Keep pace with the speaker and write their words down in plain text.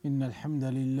إن الحمد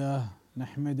لله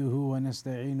نحمده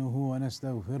ونستعينه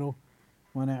ونستغفره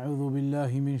ونعوذ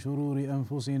بالله من شرور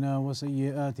أنفسنا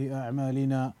وسيئات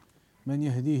أعمالنا من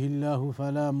يهديه الله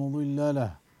فلا مضل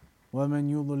له ومن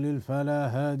يضلل فلا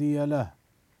هادي له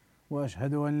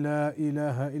وأشهد أن لا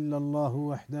إله إلا الله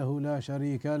وحده لا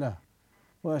شريك له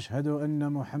وأشهد أن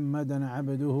محمدا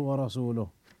عبده ورسوله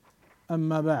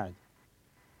أما بعد.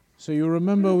 So you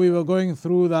remember we were going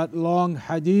through that long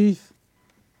hadith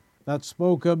that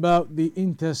spoke about the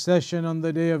intercession on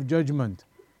the Day of Judgment,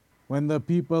 when the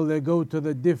people, they go to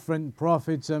the different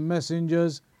prophets and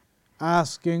messengers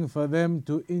asking for them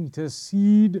to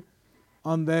intercede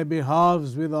on their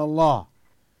behalves with Allah.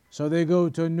 So they go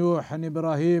to Nuh and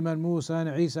Ibrahim and Musa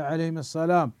and Isa alayhim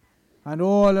salam, and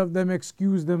all of them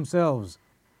excuse themselves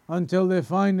until they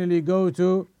finally go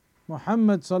to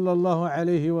Muhammad sallallahu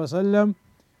alayhi wasallam,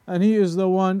 and he is the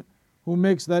one who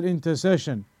makes that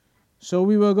intercession. So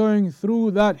we were going through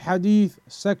that hadith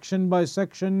section by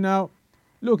section now,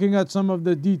 looking at some of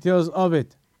the details of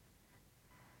it.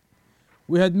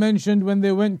 We had mentioned when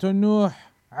they went to Nuh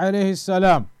alayhi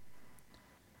salam,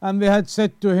 and they had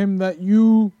said to him that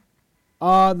you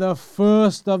are the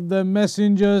first of the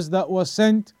messengers that were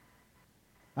sent,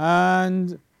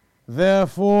 and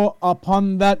therefore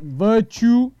upon that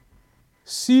virtue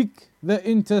seek the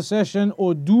intercession,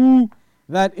 or do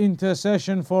that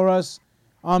intercession for us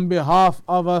on behalf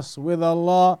of us with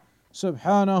Allah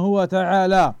subhanahu wa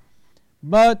ta'ala.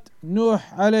 But Nuh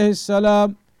alayhi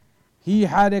salam, he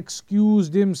had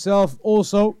excused himself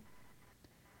also.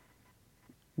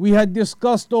 We had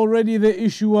discussed already the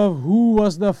issue of who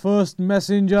was the first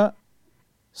messenger.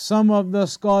 Some of the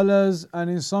scholars and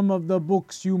in some of the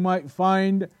books you might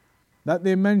find that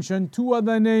they mention two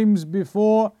other names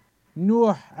before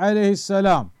Nuh alayhi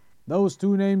salam. Those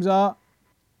two names are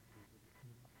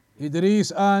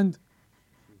Idris and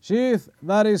Shith.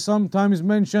 That is sometimes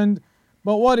mentioned,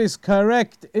 but what is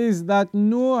correct is that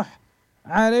Nuh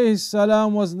alayhi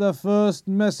salam was the first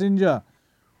messenger.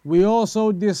 We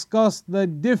also discussed the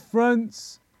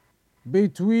difference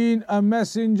between a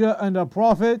messenger and a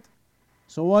prophet.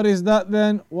 So what is that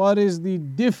then? What is the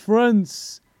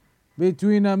difference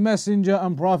between a messenger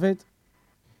and prophet?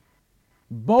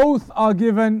 Both are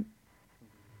given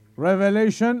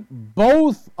revelation,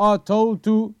 both are told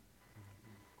to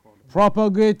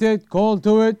propagate it, call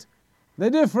to it. The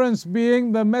difference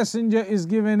being the messenger is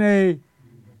given a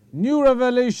new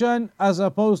revelation as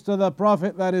opposed to the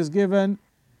prophet that is given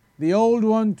the old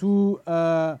one to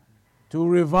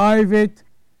revive it.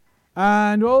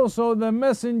 And also the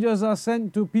messengers are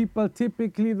sent to people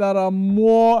typically that are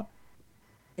more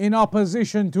in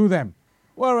opposition to them,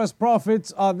 whereas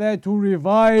prophets are there to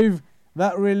revive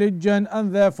that religion,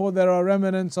 and therefore there are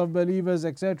remnants of believers,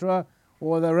 etc.,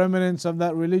 or the remnants of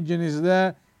that religion is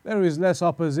there is less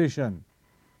opposition.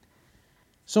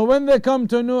 So when they come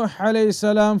to Nuh alayhi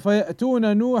salam,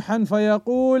 فَيَأْتُونَ نُوحًا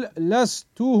فَيَقُولُ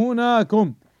لَسْتُ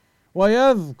هُنَاكُمْ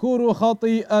وَيَذْكُرُ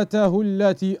خَطِيئَتَهُ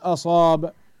الَّتِي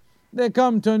أَصَابَ. They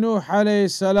come to Nuh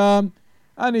alayhi salam,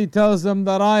 and he tells them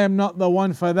that I am not the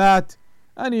one for that,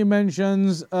 and he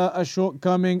mentions a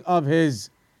shortcoming of his.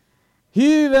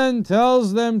 He then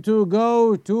tells them to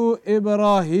go to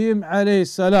Ibrahim alayhi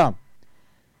salam.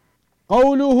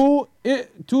 قوله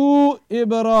ائتوا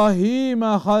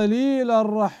إبراهيم خليل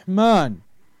الرحمن.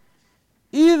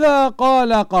 إذا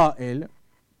قال قائل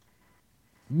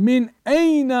من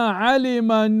أين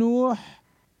علم نوح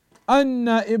أن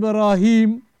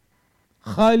إبراهيم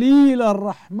خليل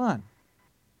الرحمن.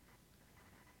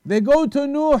 They go to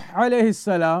Nuh alayhi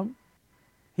salam,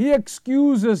 he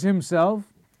excuses himself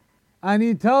and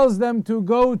he tells them to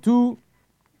go to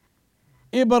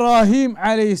Ibrahim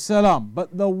alayhi salam,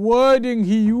 but the wording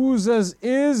he uses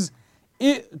is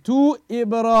to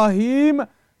Ibrahim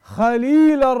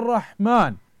Khalil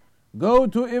ar-Rahman. Go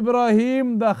to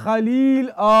Ibrahim, the Khalil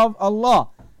of Allah.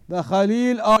 The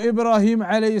Khalil of Ibrahim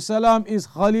alayhi salam is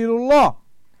Khalilullah.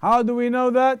 How do we know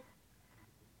that?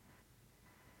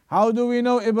 How do we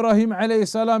know Ibrahim alayhi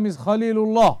salam is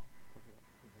Khalilullah?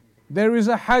 There is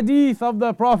a hadith of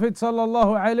the Prophet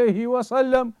sallallahu alayhi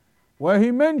wasallam where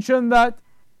he mentioned that.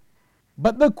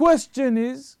 But the question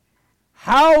is,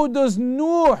 how does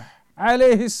Nuh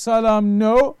alayhi salam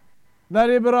know that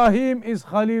Ibrahim is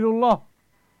Khalilullah?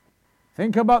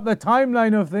 Think about the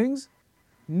timeline of things.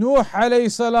 Nuh alayhi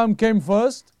salam came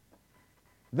first,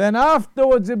 then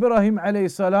afterwards Ibrahim alayhi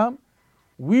salam.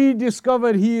 We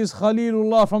discovered he is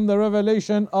Khalilullah from the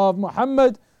revelation of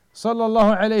Muhammad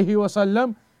sallallahu alayhi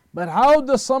wasallam. But how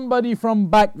does somebody from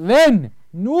back then,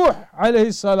 Nuh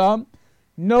alayhi salam,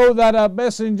 know that a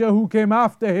messenger who came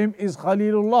after him is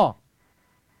Khalilullah?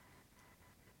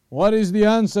 What is the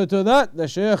answer to that? The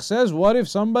Shaykh says, what if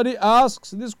somebody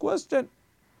asks this question?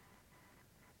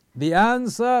 The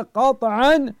answer,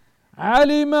 قطعا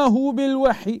علمه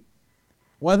بالوحي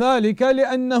وذلك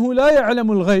لأنه لا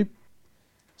يعلم الغيب.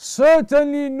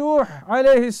 Certainly Nuh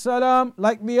alayhi salam,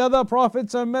 like the other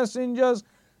prophets and messengers,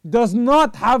 does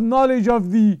not have knowledge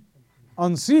of the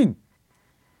unseen.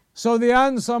 So the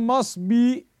answer must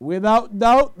be without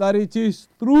doubt that it is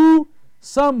through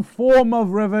some form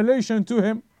of revelation to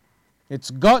him. It's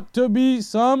got to be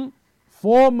some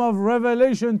form of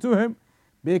revelation to him,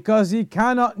 because he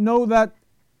cannot know that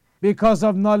because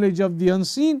of knowledge of the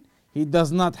unseen. He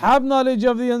does not have knowledge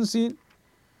of the unseen.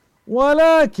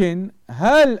 ولكن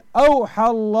هل أوحى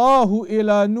الله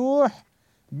إلى نوح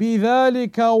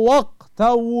بذلك وقت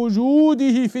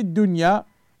وجوده في الدنيا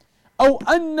أو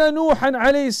أن نوحا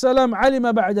عليه السلام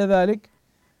علم بعد ذلك?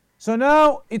 So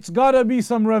now it's got to be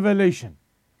some revelation.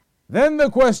 Then the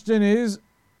question is,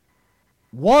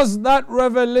 was that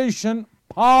revelation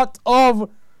part of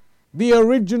the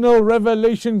original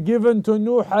revelation given to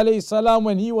Nuh alayhi salam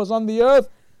when he was on the earth?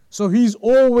 So he's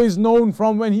always known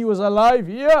from when he was alive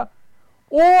here?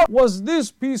 Or was this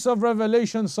piece of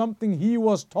revelation something he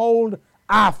was told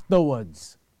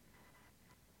afterwards?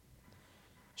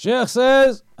 Shaykh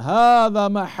says, هذا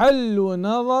محل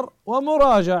نظر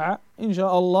ومراجعة إن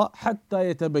شاء الله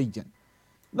حتى يتبين.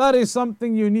 That is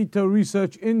something you need to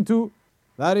research into.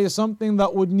 That is something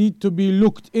that would need to be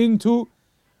looked into.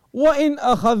 وإن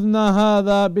أخذنا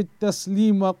هذا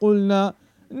بالتسليم وقلنا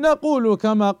نقول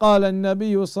كما قال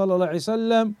النبي صلى الله عليه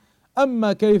وسلم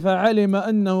أما كيف علم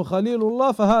أنه خليل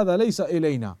الله فهذا ليس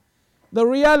إلينا. The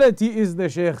reality is, the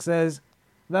Shaykh says,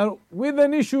 that with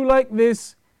an issue like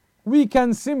this, we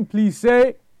can simply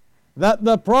say that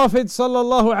the Prophet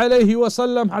sallallahu alaihi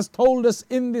wasallam has told us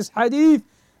in this hadith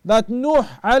that Nuh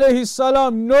alayhi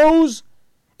salam knows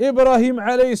Ibrahim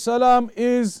alayhi salam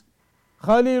is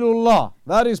Khalilullah.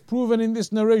 That is proven in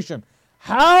this narration.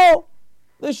 How?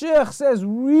 The Shaykh says,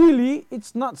 really,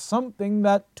 it's not something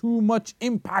that too much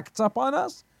impacts upon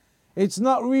us. It's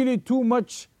not really too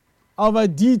much of a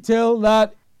detail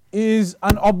that is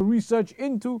an research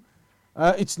into.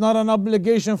 It's not an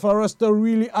obligation for us to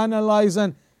really analyze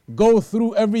and go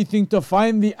through everything to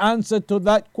find the answer to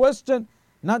that question.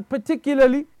 Not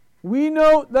particularly. We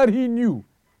know that he knew.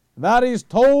 That is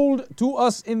told to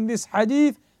us in this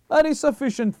hadith. That is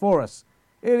sufficient for us.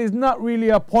 It is not really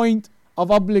a point of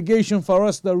obligation for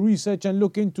us to research and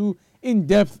look into in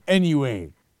depth anyway.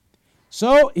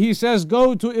 So he says,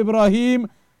 go to Ibrahim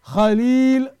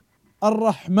Khalil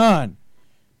ar-Rahman.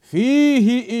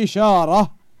 فيه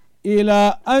إشارة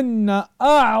إلى أن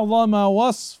أعظم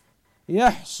وصف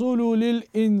يحصل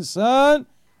للإنسان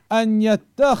أن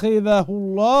يتخذه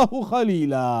الله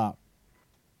خليلا.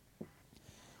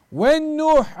 When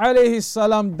Nuh alayhi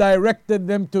salam directed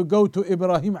them to go to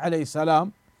Ibrahim alayhi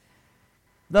salam,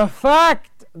 the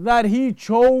fact that he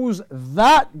chose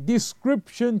that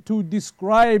description to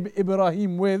describe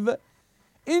Ibrahim with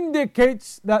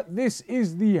indicates that this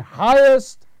is the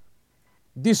highest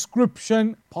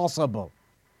description possible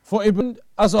for Ibrahim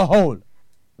as a whole.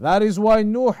 That is why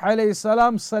Nuh alayhi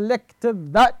salam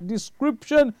selected that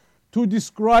description to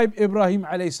describe Ibrahim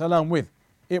alayhi salam with.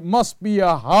 It must be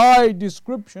a high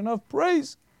description of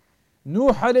praise.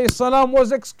 Nuh alayhi salam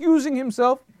was excusing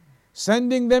himself,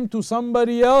 sending them to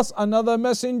somebody else, another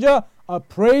messenger, a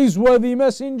praiseworthy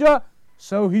messenger.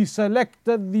 So he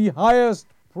selected the highest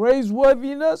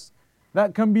praiseworthiness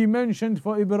that can be mentioned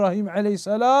for Ibrahim alayhi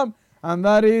salam, and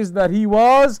that is that he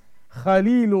was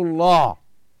Khalilullah.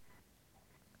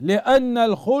 لأن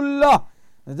الخلة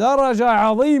درجة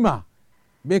عظيمة,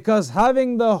 because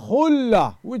having the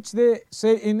khulla, which they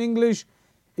say in English,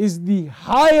 is the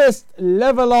highest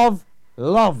level of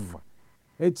love.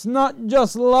 It's not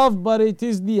just love, but it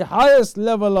is the highest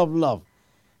level of love.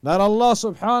 That Allah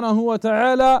subhanahu wa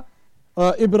ta'ala,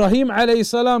 Ibrahim alayhi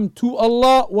salam to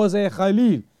Allah was a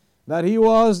Khalil. That he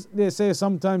was, they say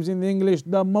sometimes in the English,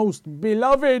 the most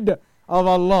beloved of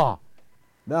Allah.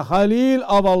 The Khalil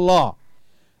of Allah.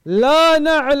 لا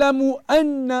نعلم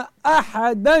أن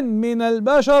أحدا من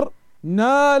البشر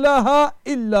نالها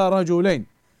إلا رجلين.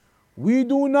 We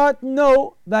do not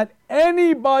know that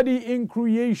anybody in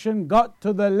creation got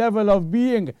to the level of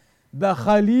being the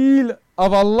Khalil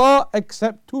of Allah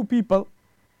except two people,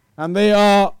 and they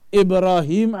are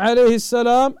Ibrahim alayhi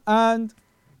salam and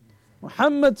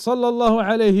Muhammad sallallahu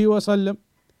alayhi wa sallam.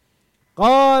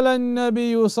 قال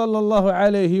النبي صلى الله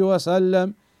عليه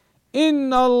وسلم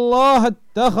إن الله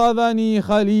اتخذني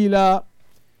خليلا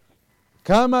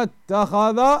كما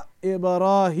اتخذ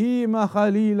إبراهيم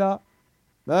خليلا.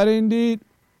 That indeed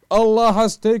Allah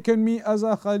has taken me as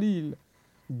a Khalil,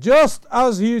 just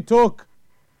as he took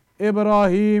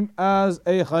Ibrahim as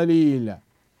a Khalil.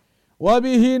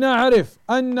 وبه نعرف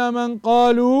أن من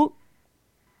قالوا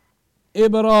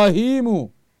إبراهيم.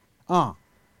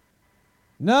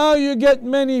 Now you get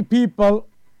many people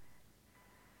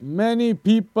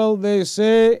they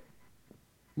say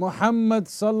Muhammad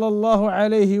sallallahu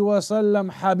alayhi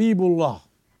wasallam Habibullah.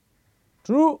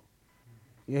 True?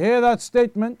 You hear that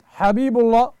statement?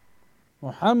 Habibullah.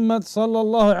 Muhammad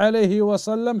sallallahu alayhi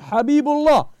wasallam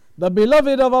Habibullah, the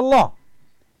beloved of Allah.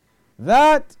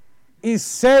 That is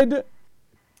said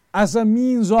as a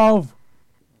means of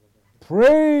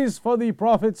praise for the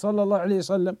Prophet sallallahu alayhi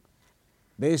wasallam.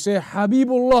 They say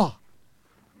Habibullah,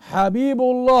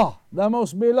 Habibullah, the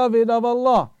most beloved of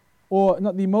Allah, or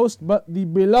not the most, but the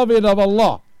beloved of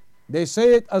Allah. They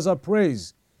say it as a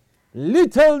praise.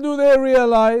 Little do they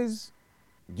realize,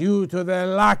 due to their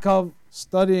lack of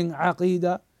studying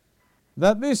Aqidah,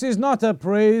 that this is not a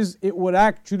praise, it would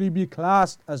actually be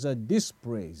classed as a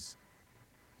dispraise.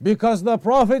 Because the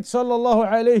Prophet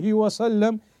sallallahu alaihi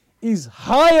wasallam is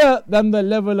higher than the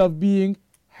level of being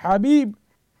Habib.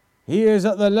 He is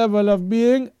at the level of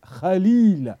being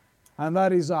Khalil, and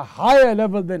that is a higher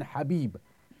level than Habib.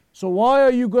 So why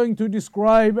are you going to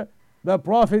describe the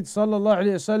Prophet sallallahu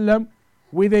alaihi wasallam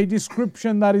with a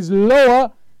description that is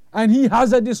lower, and he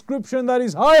has a description that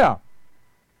is higher?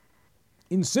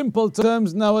 In simple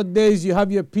terms, nowadays you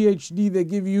have your PhD, they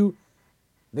give you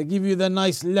the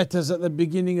nice letters at the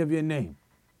beginning of your name.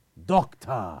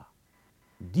 Doctor,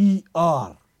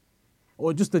 DR,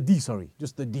 or just the D,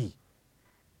 just the D.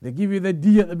 They give you the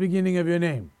D at the beginning of your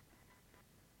name.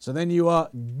 So then you are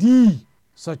D,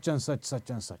 such and such, such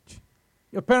and such.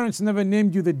 Your parents never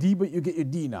named you the D, but you get your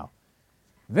D now.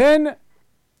 Then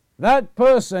that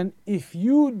person, if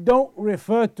you don't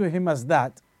refer to him as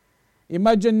that,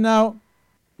 imagine now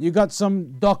you got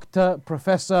some doctor,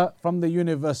 professor from the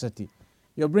university.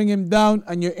 You bring him down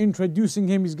and you're introducing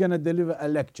him, he's going to deliver a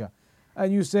lecture.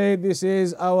 And you say, this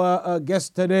is our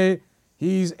guest today,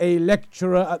 he's a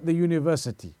lecturer at the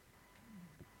university.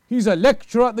 He's a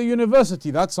lecturer at the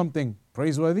university, that's something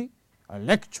praiseworthy. A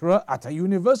lecturer at a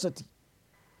university.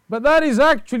 But that is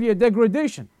actually a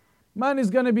degradation. Man is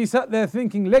going to be sat there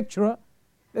thinking, lecturer,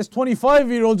 there's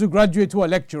 25-year-olds who graduate who are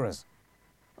lecturers.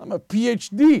 I'm a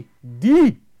PhD,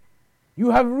 D.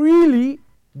 You have really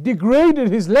degraded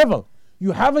his level.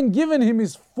 You haven't given him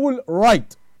his full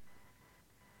right.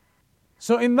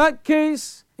 So in that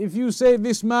case, if you say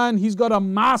this man, he's got a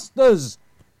master's,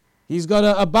 he's got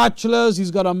a bachelor's,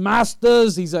 he's got a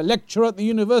master's, he's a lecturer at the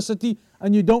university,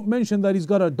 and you don't mention that he's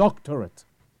got a doctorate,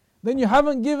 then you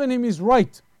haven't given him his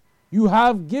right. You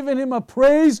have given him a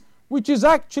praise which is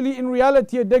actually in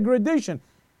reality a degradation.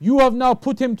 You have now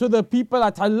put him to the people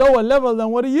at a lower level than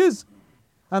what he is.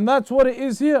 And that's what it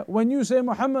is here. When you say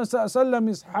Muhammad ﷺ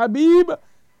is Habib,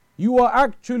 you are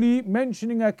actually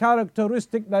mentioning a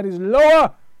characteristic that is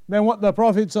lower than what the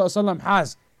Prophet ﷺ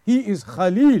has. He is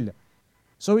Khalil.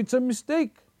 So it's a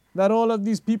mistake that all of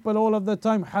these people all of the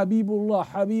time, Habibullah,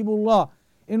 Habibullah.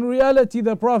 In reality,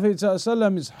 the Prophet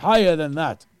ﷺ is higher than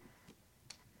that.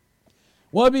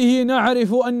 وبه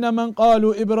نعرف أن من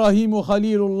قالوا إبراهيم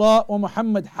خليل الله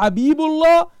ومحمد حبيب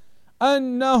الله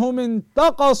أنهم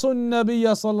انتقصوا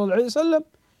النبي صلى الله عليه وسلم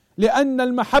لأن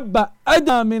المحبة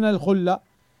أدنى من الخلة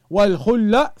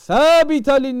والخلة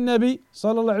ثابتة للنبي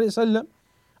صلى الله عليه وسلم.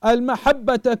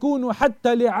 المحبة تكون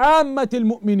حتى لعامة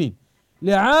المؤمنين،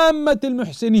 لعامة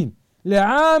المحسنين،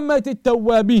 لعامة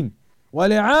التوابين،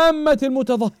 ولعامة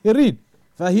المتطهرين،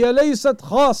 فهي ليست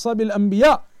خاصة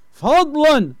بالأنبياء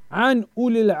فضلا عن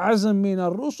أولي العزم من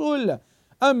الرسل.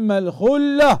 أما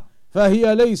الخلة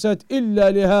فهي ليست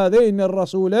إلا لهذين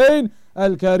الرسولين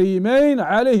الكريمين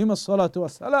عليهم الصلاة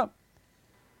والسلام.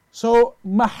 So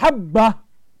mahabbah,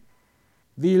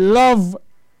 the love,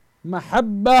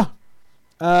 mahabbah,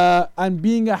 and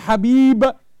being a habib,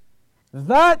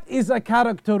 that is a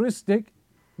characteristic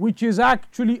which is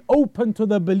actually open to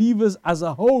the believers as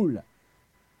a whole.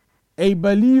 A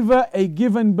believer, a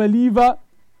given believer,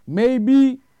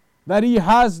 maybe that he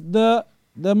has the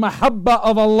mahabbah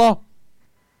of Allah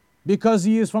because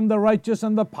he is from the righteous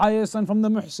and the pious and from the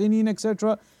muhsineen,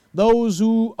 etc. Those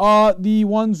who are the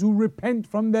ones who repent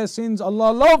from their sins,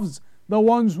 Allah loves the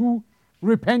ones who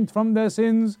repent from their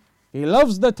sins. He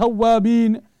loves the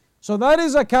tawwabin. So that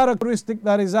is a characteristic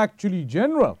that is actually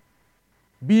general,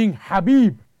 being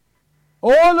habib.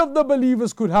 All of the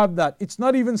believers could have that. It's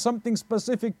not even something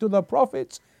specific to the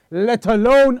prophets, let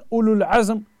alone ulul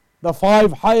azm, the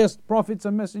 5 highest prophets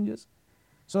and messengers.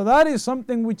 So that is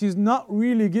something which is not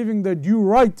really giving the due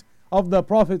right of the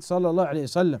Prophet sallallahu alaihi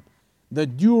wasallam. the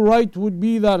due right would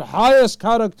be that highest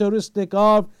characteristic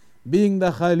of being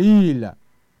the Khalil.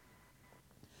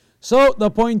 So the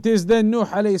point is then Nuh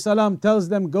alayhi salam tells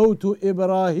them, go to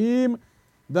Ibrahim,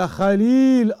 the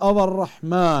Khalil of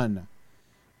Ar-Rahman.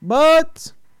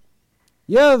 But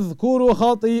يذكر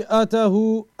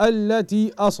خطيئته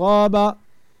التي أصاب.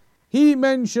 He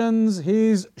mentions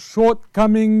his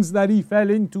shortcomings that he fell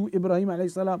into, Ibrahim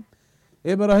alayhi salam.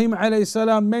 Ibrahim alayhi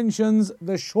salam mentions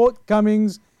the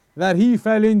shortcomings that he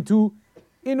fell into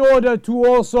in order to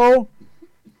also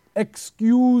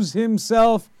excuse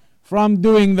himself from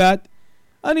doing that.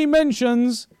 And he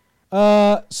mentions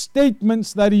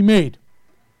statements that he made.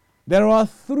 There are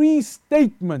 3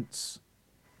 statements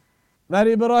that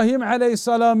Ibrahim alayhi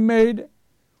salam made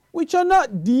which are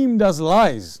not deemed as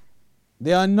lies.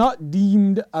 They are not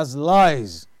deemed as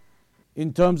lies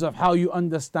in terms of how you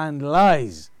understand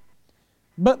lies,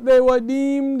 but they were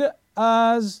deemed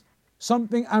as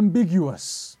something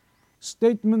ambiguous,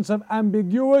 statements of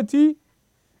ambiguity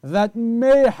that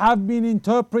may have been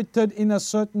interpreted in a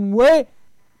certain way,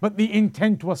 but the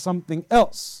intent was something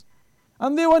else.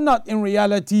 And they were not in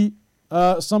reality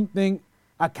something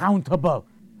accountable.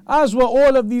 As were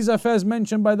all of these affairs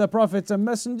mentioned by the prophets and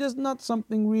messengers, not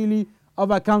something really of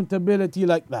accountability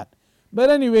like that. But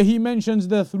anyway, he mentions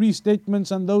the 3 statements,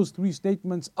 and those 3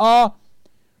 statements are: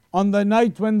 on the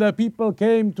night when the people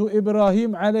came to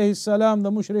Ibrahim alayhi salam, the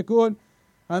mushrikun,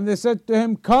 and they said to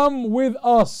him, come with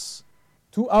us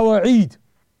to our Eid,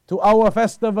 to our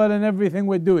festival and everything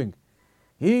we're doing.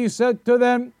 He said to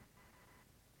them,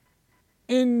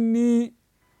 Inni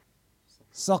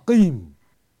saqim.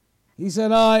 He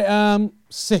said, I am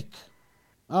sick,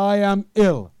 I am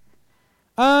ill.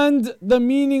 And the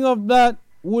meaning of that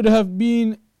would have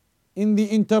been, in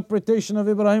the interpretation of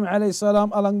Ibrahim alayhi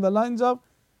salam, along the lines of,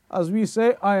 as we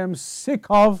say, I am sick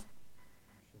of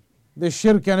the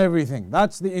shirk and everything.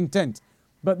 That's the intent.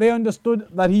 But they understood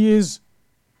that he is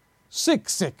sick,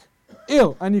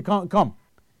 ill, and he can't come.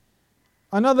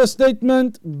 Another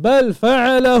statement, بَلْ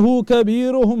فَعَلَهُ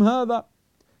كَبِيرُهُمْ هَذَا.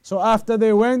 So after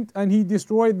they went and he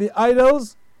destroyed the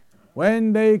idols,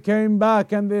 when they came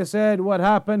back and they said, what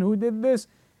happened, who did this?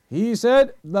 He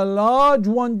said, the large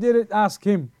one did it, ask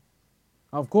him.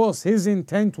 Of course, his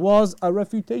intent was a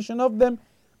refutation of them,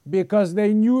 because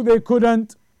they knew they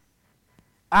couldn't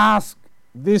ask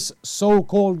this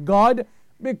so-called God,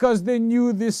 because they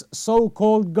knew this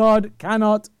so-called God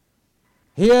cannot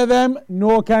hear them,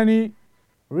 nor can he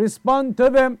respond to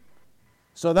them.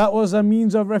 So that was a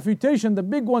means of refutation. The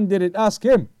big one did it, ask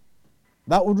him.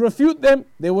 That would refute them.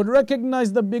 They would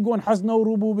recognize the big one has no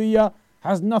rububiyyah,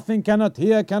 has nothing, cannot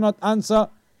hear, cannot answer.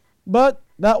 But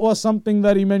that was something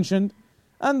that he mentioned.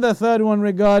 And the third one,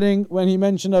 regarding when he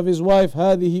mentioned of his wife,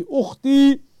 هذه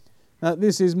أختي, that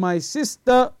this is my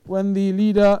sister, when the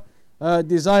leader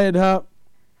desired her.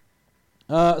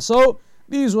 So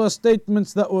these were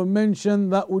statements that were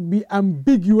mentioned that would be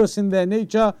ambiguous in their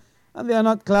nature, and they are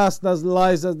not classed as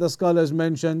lies, as the scholars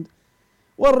mentioned.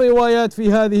 والروايات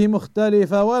في هذه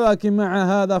مختلفة، ولكن مع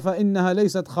هذا فإنها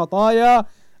ليست خطايا،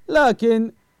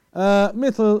 لكن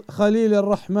مثل خليل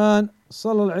الرحمن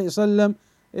صلى الله عليه وسلم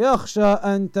يخشى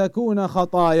أن تكون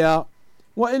خطايا.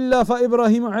 وإلا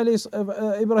فإبراهيم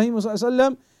إبراهيم صلى الله عليه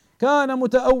وسلم كان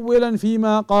متأولا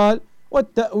فيما قال،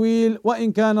 والتأويل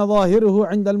وإن كان ظاهره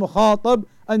عند المخاطب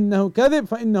أنه كذب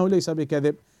فإنه ليس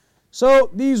بكذب. So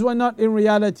these were not in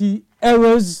reality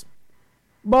errors,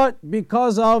 but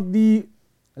because of the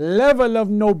level of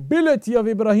nobility of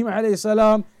Ibrahim alayhi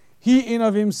salam, he in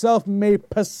of himself may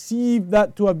perceive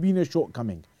that to have been a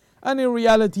shortcoming. And in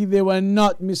reality they were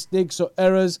not mistakes or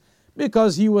errors,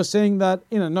 because he was saying that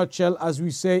in a nutshell, as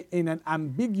we say, in an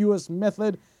ambiguous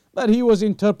method, that he was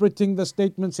interpreting the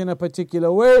statements in a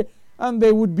particular way, and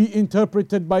they would be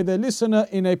interpreted by the listener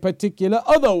in a particular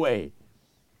other way.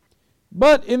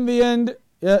 But in the end,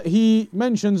 he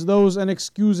mentions those and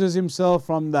excuses himself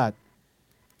from that.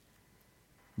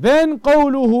 Then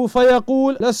قوله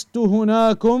فيقول لست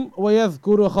هناكم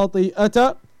ويذكر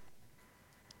خطيئته.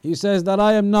 He says that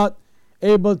I am not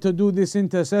able to do this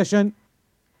intercession.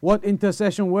 What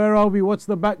intercession? Where are we? What's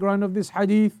the background of this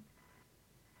hadith?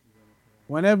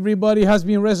 When everybody has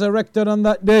been resurrected on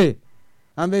that day,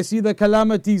 and they see the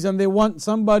calamities, and they want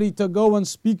somebody to go and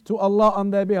speak to Allah on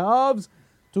their behalves,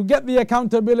 to get the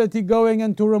accountability going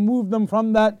and to remove them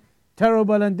from that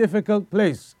terrible and difficult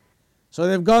place. So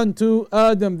they've gone to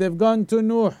Adam, they've gone to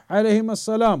Nuh alayhim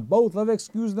as-salam. Both have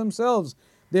excused themselves.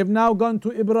 They've now gone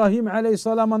to Ibrahim alayhi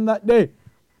salam on that day,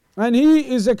 and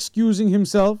he is excusing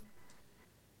himself.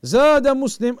 زاد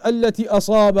مسلم التي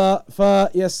أصاب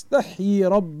فيستحيي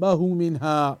ربه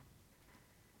منها.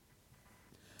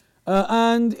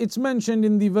 And it's mentioned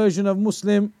in the version of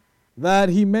Muslim that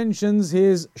he mentions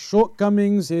his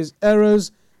shortcomings, his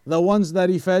errors, the ones that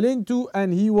he fell into,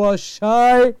 and he was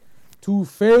shy to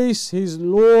face his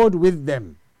Lord with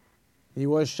them. He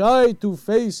was shy to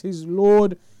face his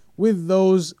Lord with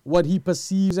those, what he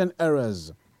perceives and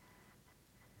errors.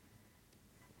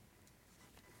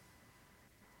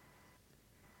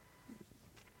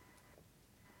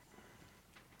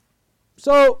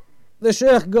 So the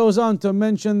Shaykh goes on to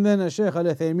mention then, Shaykh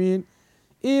al-Uthaymeen,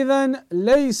 إذن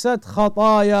ليست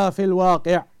خطايا في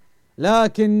الواقع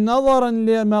لكن نظرا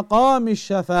لمقام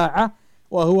الشفاعة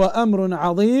وهو أمر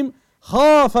عظيم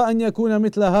خاف أن يكون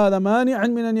مثل هذا مانعا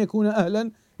من أن يكون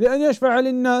أهلا لأن يشفع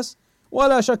للناس.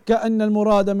 ولا شك أن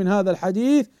المراد من هذا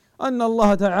الحديث أن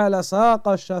الله تعالى ساق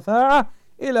الشفاعة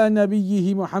إلى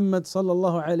نبيه محمد صلى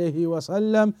الله عليه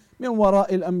وسلم من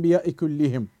وراء الأنبياء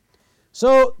كلهم.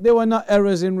 So they were not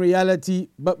errors in reality,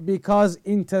 but because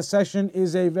intercession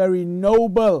is a very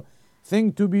noble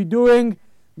thing to be doing,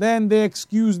 then they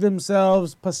excuse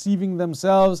themselves, perceiving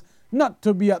themselves not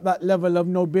to be at that level of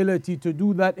nobility to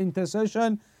do that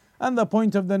intercession. And the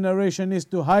point of the narration is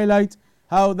to highlight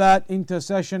how that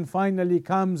intercession finally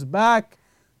comes back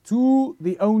to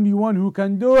the only one who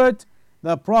can do it,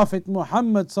 the Prophet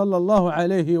Muhammad sallallahu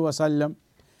alayhi wasallam.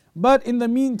 But in the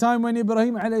meantime, when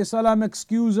Ibrahim alayhi salam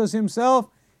excuses himself,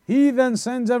 he then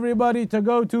sends everybody to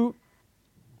go to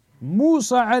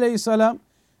Musa alayhi salam.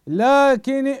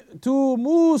 لكن ائتوا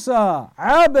موسى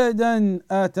عبدا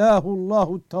آتاه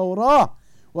الله التوراة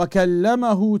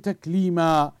وكلمه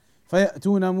تكليما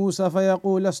فيأتون موسى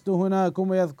فيقول لست هناكم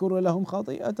ويذكر لهم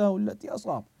خطيئته التي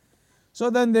أصاب. So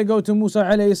then they go to Musa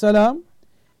alayhi salam.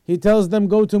 He tells them,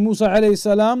 go to Musa alayhi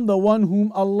salam, the one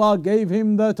whom Allah gave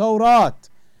him the Torah,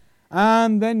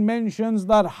 and then mentions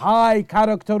that high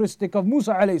characteristic of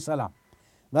Musa alayhi salam,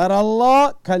 that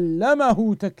Allah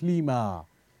كلمه تكليما,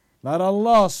 that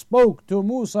Allah spoke to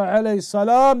Musa alayhi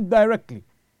salam directly.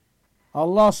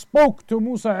 Allah spoke to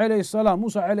Musa alayhi salam.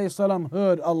 Musa alayhi salam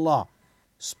heard Allah.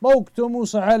 Spoke to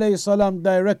Musa alayhi salam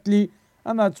directly,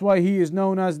 and that's why he is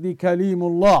known as the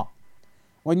Kalimullah.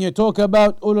 When you talk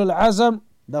about Ulul Azm,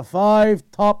 the 5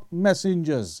 top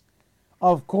messengers,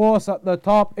 of course at the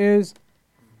top is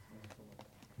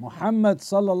Muhammad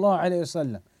sallallahu alayhi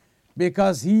wasallam,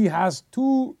 because he has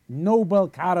 2 noble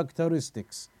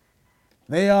characteristics.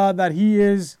 They are that he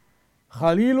is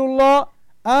Khalilullah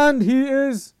and he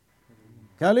is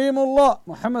Kalimullah,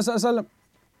 Muhammad sallallahu alayhi wasallam.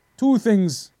 2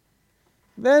 things.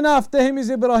 Then after him is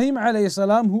Ibrahim alayhi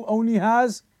salam, who only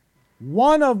has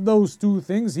one of those 2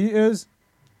 things. He is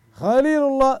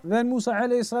Khalilullah. Then Musa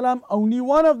alayhi salam, only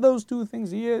one of those 2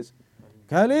 things. He is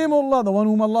Kalimullah, the one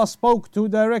whom Allah spoke to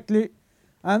directly.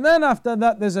 And then after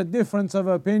that there's a difference of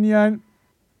opinion.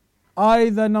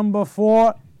 Either number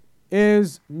 4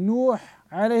 is Nuh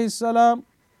alayhi salam,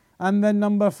 and then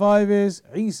number 5 is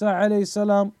Isa alayhi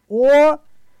salam, or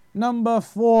number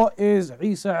 4 is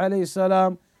Isa alayhi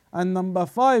salam, and number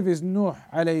 5 is Nuh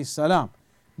alayhi salam.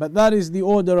 But that is the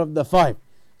order of the 5.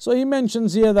 So he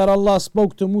mentions here that Allah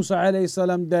spoke to Musa alayhi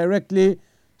salam directly.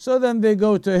 So then they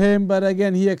go to him, but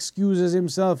again he excuses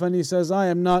himself and he says, I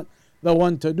am not the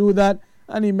one to do that.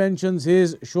 And he mentions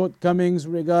his shortcomings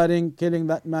regarding killing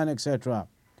that man, etc.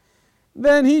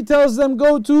 Then he tells them,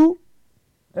 go to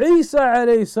Isa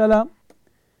alayhi salam.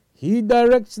 He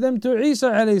directs them to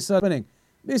Isa alayhi salam.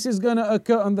 This is going to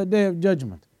occur on the day of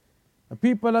judgment. The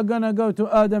people are going to go to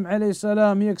Adam alayhi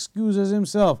salam. He excuses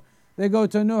himself. They go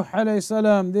to Nuh alayhi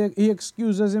salam. He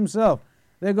excuses himself.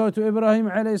 They go to Ibrahim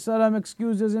alayhi salam,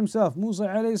 excuses himself. Musa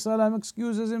alayhi salam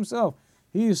excuses himself.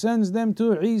 He sends them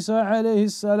to Isa alayhi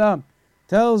salam.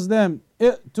 Tells them,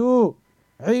 ائتوا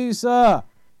عيسى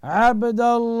عبد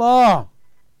الله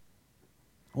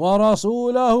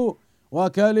ورسوله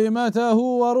وكلمته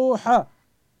وروحه.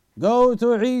 Go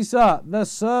to Isa, the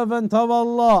servant of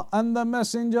Allah and the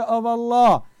messenger of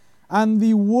Allah and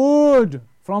the word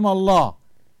from Allah.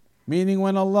 Meaning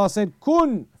when Allah said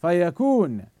kun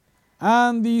fayakun,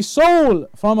 and the soul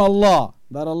from Allah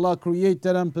that Allah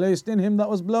created and placed in him, that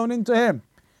was blown into him.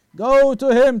 Go to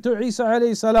him, to Isa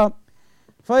alayhi salam.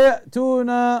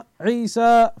 فيأتون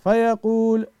عيسى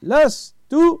فيقول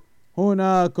لست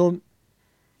هناكم.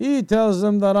 He tells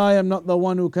them that I am not the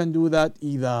one who can do that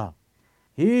either.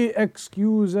 He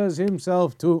excuses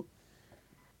himself too.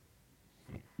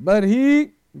 But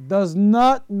he does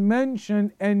not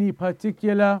mention any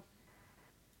particular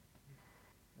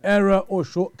error or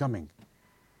shortcoming.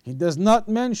 He does not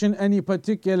mention any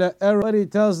particular error, but he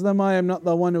tells them I am not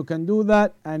the one who can do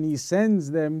that, and he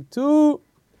sends them to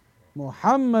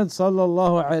Muhammad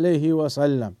sallallahu alayhi wa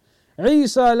sallam.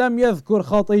 Isa lam yadhkur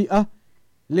khati'ah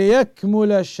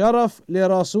ليكمل الشرف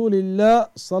لرسول الله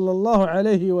صلى الله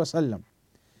عليه وسلم.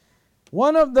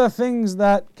 One of the things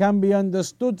that can be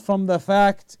understood from the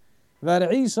fact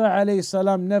that Isa alayhi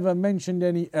salam never mentioned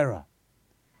any error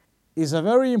is a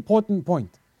very important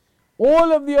point.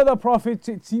 All of the other prophets,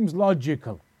 it seems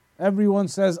logical. Everyone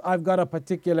says, I've got a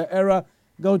particular error,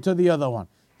 go to the other one.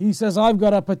 He says, I've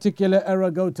got a particular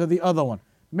error, go to the other one.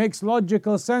 Makes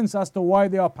logical sense as to why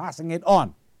they are passing it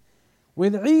on.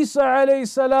 With Isa alayhi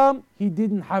salam, he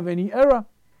didn't have any error.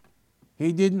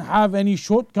 He didn't have any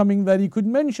shortcoming that he could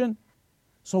mention.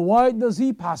 So why does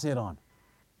he pass it on?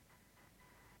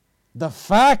 The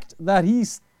fact that he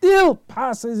still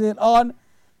passes it on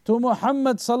to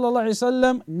Muhammad sallallahu alaihi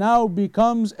wasallam now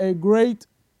becomes a great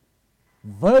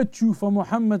virtue for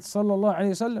Muhammad sallallahu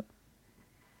alaihi wasallam.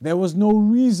 There was no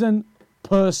reason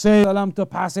per se to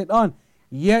pass it on,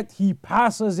 yet he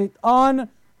passes it on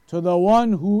to the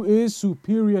one who is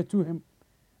superior to him.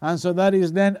 And so that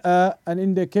is then an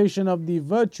indication of the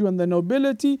virtue and the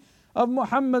nobility of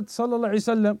Muhammad sallallahu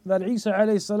alaihi wasallam, that Isa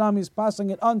alayhi salam is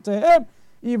passing it on to him,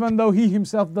 even though he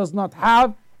himself does not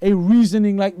have a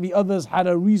reasoning like the others had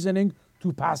a reasoning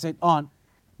to pass it on,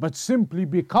 but simply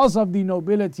because of the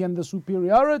nobility and the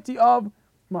superiority of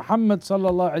Muhammad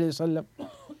sallallahu alaihi wasallam.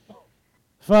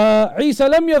 فعيسى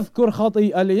لم يذكر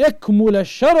خطيئة ليكمل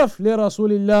الشرف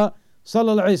لرسول الله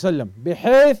صلى الله عليه وسلم،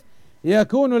 بحيث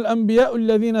يكون الأنبياء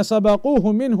الذين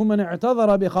سبقوه منهم من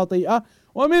اعتذر بخطيئة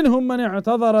ومنهم من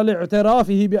اعتذر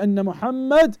لاعترافه بأن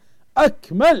محمد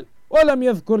أكمل ولم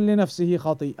يذكر لنفسه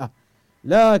خطيئة،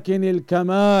 لكن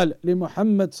الكمال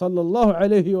لمحمد صلى الله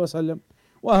عليه وسلم،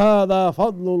 وهذا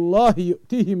فضل الله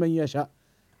يؤتيه من يشاء،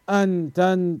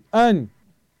 أن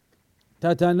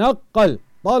تتنقل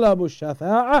طلب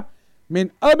الشفاعة من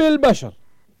أبي البشر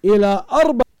إلى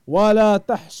أربع، ولا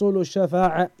تحصل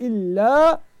الشفاعة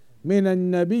إلا من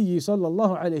النبي صلى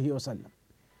الله عليه وسلم.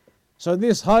 So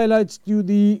this highlights to you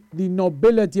the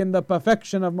nobility and the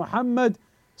perfection of Muhammad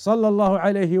sallallahu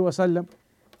alayhi wasallam,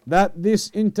 that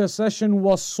this intercession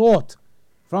was sought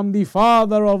from the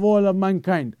father of all of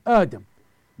mankind, Adam.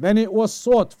 Then it was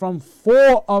sought from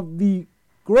four of the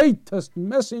greatest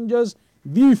messengers,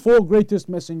 the four greatest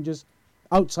messengers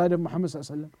outside of Muhammad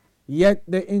sallallahu alayhi wasallam. Yet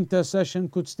the intercession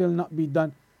could still not be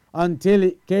done until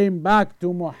it came back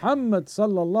to Muhammad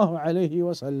sallallahu alayhi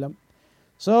wasallam.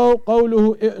 So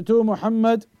قوله ائتوا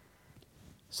محمد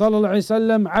صلى الله عليه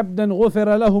وسلم عبدا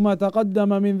غفر له ما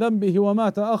تقدم من ذنبه وما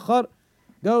تأخر.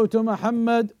 Go to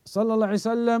Muhammad صلى الله عليه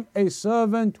وسلم, a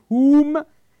servant whom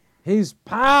his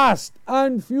past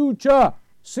and future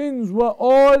sins were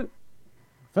all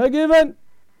forgiven.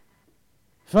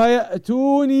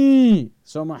 فيأتوني.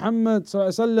 So Muhammad صلى الله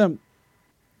عليه وسلم,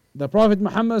 the Prophet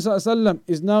Muhammad صلى الله عليه وسلم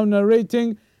is now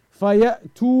narrating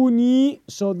فيأتوني,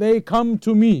 so they come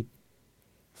to me.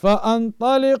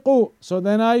 فأنطلق, so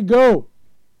then I go.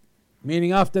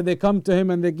 Meaning after they come to him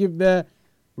and they give their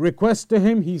request to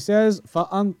him, he says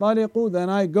فأنطلق, then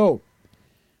I go.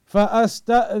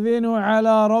 فأستأذن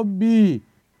على ربي,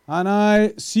 and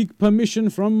I seek permission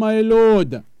from my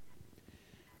Lord.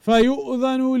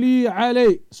 فيؤذن لي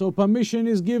عليه, so permission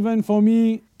is given for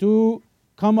me to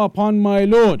come upon my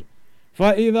Lord.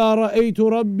 فإذا رأيت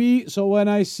ربي, so when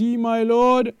I see my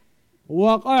Lord,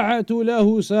 وقعت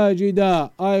له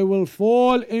ساجدا, I will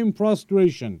fall in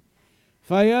prostration.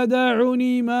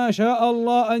 فيدعني ما شاء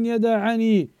الله أن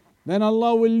يدعني, then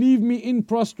Allah will leave me in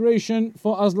prostration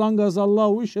for as long as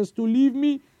Allah wishes to leave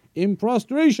me in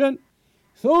prostration.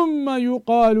 ثم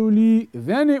يقال لي,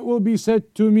 then it will be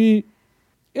said to me,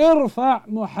 ارفع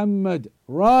محمد,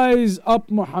 rise up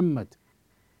Muhammad.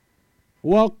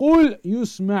 وقل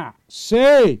يسمع,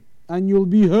 say and you'll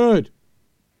be heard.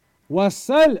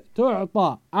 وسل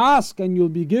تعطى, ask and you'll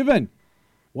be given.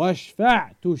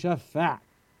 واشفع تشفع,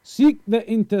 seek the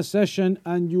intercession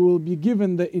and you will be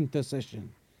given the intercession.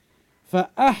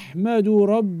 فأحمد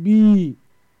ربي,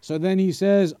 so then he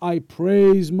says, I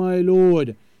praise my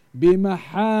Lord.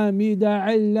 بمحامد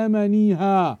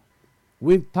علمنيها,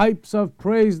 with types of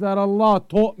praise that Allah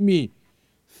taught me.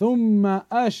 ثم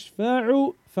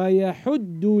أشفع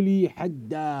فيحد لي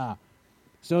حدا,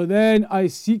 so then I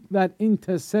seek that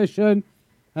intercession,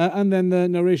 and then the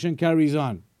narration carries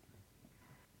on.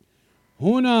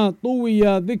 هنا طوي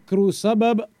ذكر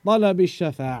سبب طلب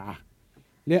الشفاعة،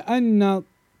 لأن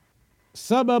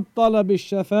سبب طلب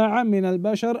الشفاعة من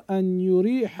البشر أن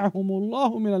يريحهم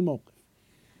الله من الموقف.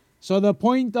 So the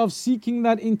point of seeking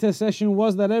that intercession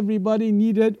was that everybody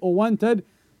needed or wanted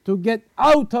to get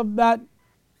out of that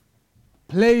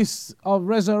place of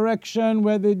resurrection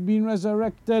where they'd been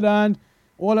resurrected, and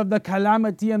all of the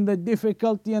calamity and the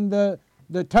difficulty and the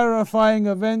terrifying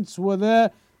events were there.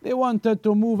 They wanted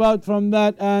to move out from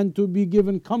that and to be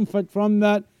given comfort from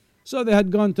that. So they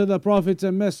had gone to the prophets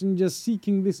and messengers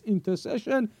seeking this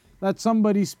intercession, that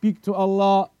somebody speak to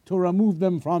Allah to remove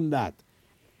them from that.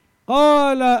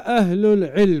 قال أهل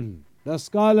العلم, the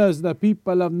scholars, the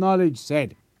people of knowledge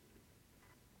said,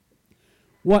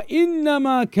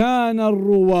 وإنما كان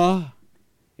الرواه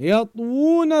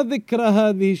يطوون ذكر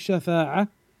هذه الشفاعة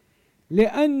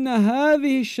لأن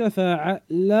هذه الشفاعة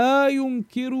لا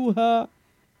ينكرها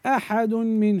أحد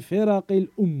من فرق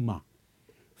الأمة،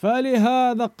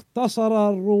 فلهذا اقتصر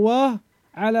الرواه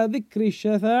على ذكر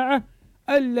الشفاعة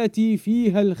التي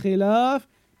فيها الخلاف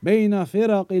بين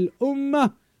فرق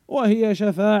الأمة، وهي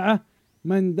شفاعة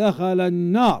من دخل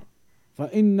النار،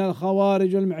 فإن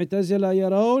الخوارج المعتزلة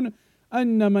يرون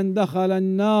أن من دخل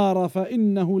النار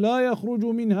فإنه لا يخرج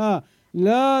منها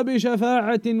لا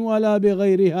بشفاعة ولا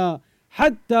بغيرها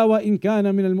حتى وإن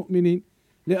كان من المؤمنين،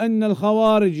 لأن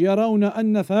الخوارج يرون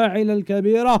أن فاعل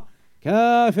الكبيرة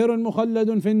كافر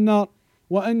مخلد في النار،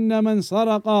 وأن من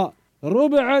سرق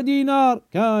ربع دينار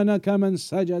كان كمن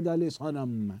سجد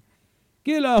لصنم،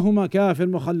 كلاهما كافر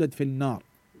مخلد في النار.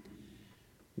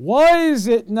 Why is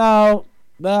it now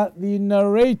that the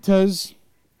narrators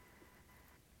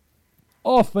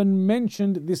often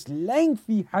mentioned this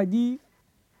lengthy hadith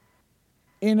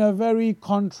in a very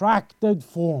contracted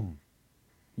form?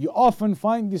 You often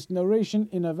find this narration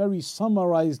in a very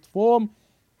summarized form,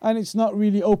 and it's not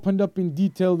really opened up in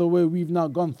detail the way we've now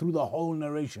gone through the whole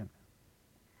narration.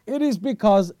 It is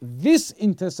because this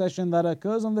intercession that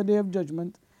occurs on the Day of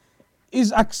Judgment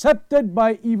is accepted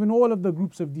by even all of the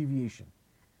groups of deviation.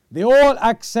 They all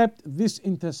accept this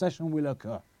intercession will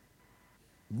occur.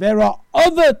 There are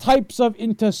other types of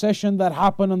intercession that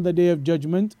happen on the Day of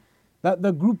Judgment that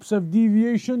the groups of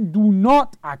deviation do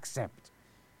not accept.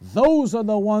 Those are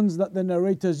the ones that the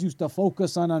narrators used to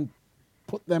focus on and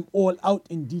put them all out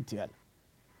in detail,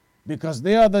 because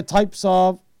they are the types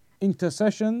of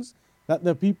intercessions that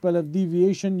the people of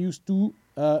deviation used to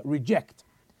reject.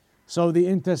 So the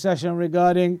intercession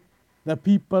regarding the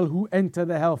people who enter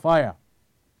the hellfire,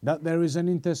 that there is an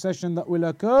intercession that will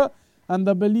occur and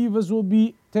the believers will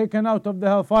be taken out of the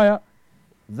hellfire.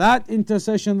 That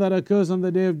intercession that occurs on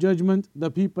the Day of Judgment,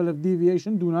 the people of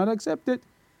deviation do not accept it,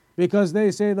 because they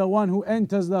say the one who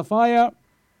enters the fire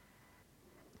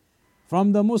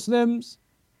from the Muslims,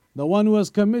 the one who has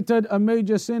committed a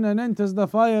major sin and enters the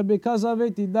fire because of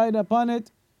it, he died upon it,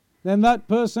 then that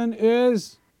person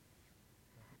is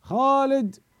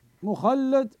Khalid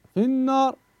Mukhallad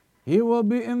Finnar. He will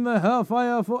be in the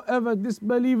hellfire forever,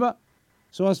 disbeliever.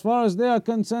 So as far as they are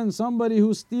concerned, somebody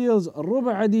who steals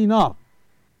ruba dinar,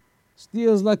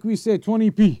 steals, like we say,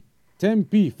 20p,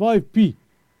 10p, 5p,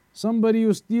 somebody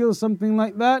who steals something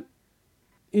like that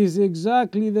is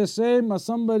exactly the same as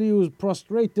somebody who's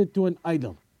prostrated to an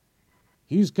idol.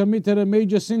 He's committed a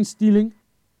major sin, stealing,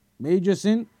 major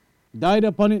sin, died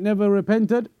upon it, never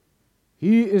repented.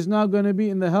 He is now going to be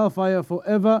in the hellfire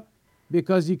forever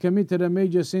because he committed a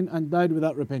major sin and died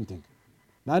without repenting.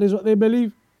 That is what they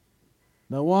believe.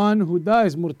 The one who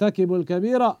dies, murtakibul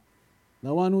kabira,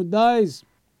 the one who dies,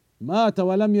 mata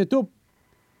wa lam yatub,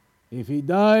 if he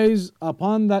dies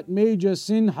upon that major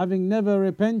sin having never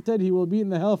repented, he will be in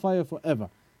the hellfire forever.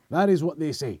 That is what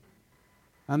they say.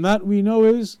 And that we know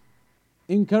is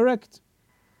incorrect.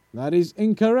 That is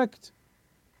incorrect.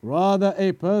 Rather,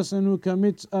 a person who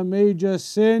commits a major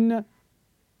sin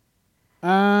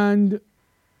and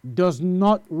does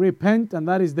not repent, and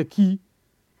that is the key.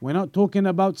 We're not talking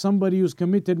about somebody who's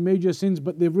committed major sins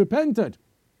but they've repented.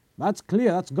 That's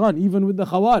clear, that's gone, even with the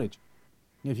Khawarij.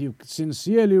 If you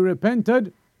sincerely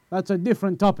repented, that's a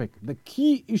different topic. The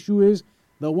key issue is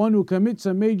the one who commits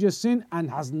a major sin and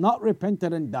has not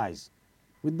repented and dies.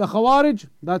 With the Khawarij,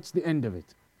 that's the end of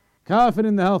it. Kafir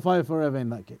in the hellfire forever in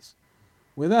that case.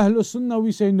 With Ahlul Sunnah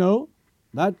we say no,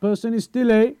 that person is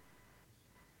still a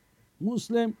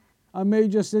Muslim. A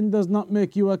major sin does not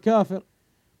make you a kafir.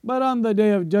 But on the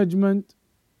Day of Judgment,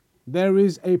 there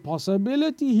is a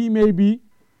possibility he may be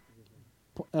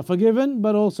forgiven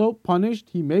but also punished.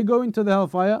 He may go into the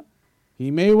hellfire. He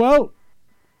may well.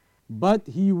 But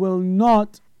he will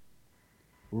not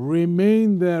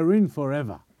remain therein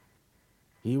forever.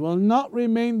 He will not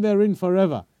remain therein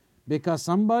forever. Because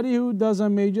somebody who does a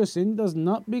major sin does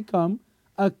not become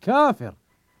a kafir.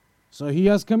 So he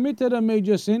has committed a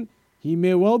major sin. He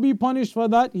may well be punished for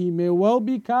that. He may well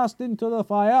be cast into the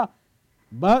fire.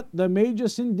 But the major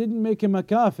sin didn't make him a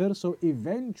kafir, so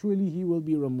eventually he will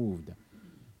be removed.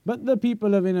 But the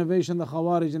people of innovation, the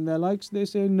Khawarij and their likes, they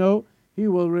say no, he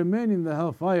will remain in the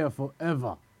hellfire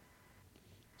forever.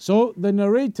 So the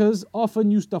narrators often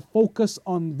used to focus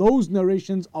on those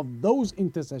narrations of those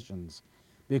intercessions,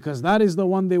 because that is the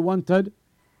one they wanted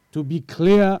to be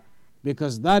clear,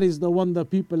 because that is the one the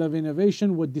people of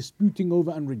innovation were disputing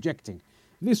over and rejecting.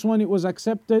 This one, it was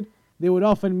accepted. They would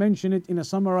often mention it in a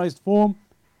summarized form,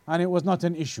 and it was not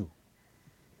an issue.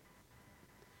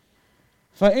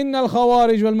 فإن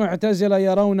الخوارج والمعتزلة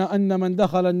يرون أن من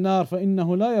دخل النار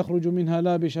فإنه لا يخرج منها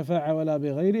لا بشفاعة ولا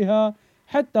بغيرها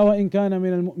حتى وإن كان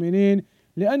من المؤمنين،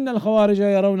 لأن الخوارج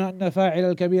يرون أن فاعل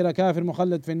الكبيرة كافر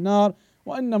مخلد في النار،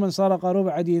 وأن من سرق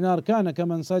ربع دينار كان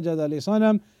كمن سجد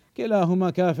لصنم، كلاهما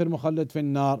كافر مخلد في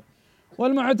النار.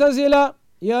 والمعتزلة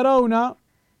يرون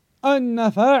أن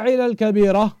فاعل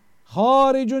الكبيرة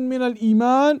خارج من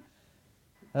الإيمان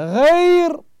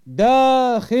غير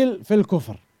داخل في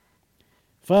الكفر،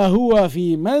 فهو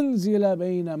في منزلة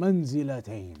بين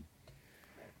منزلتين.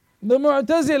 The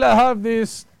Mu'tazila have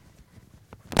this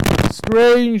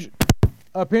strange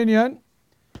opinion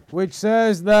which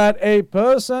says that a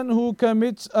person who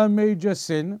commits a major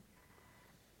sin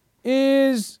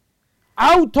is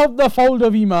out of the fold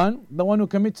of Iman. The one who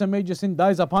commits a major sin,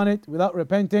 dies upon it without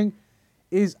repenting,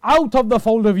 is out of the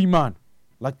fold of Iman,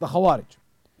 like the Khawarij.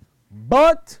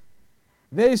 But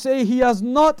they say he has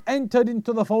not entered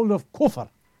into the fold of Kufr.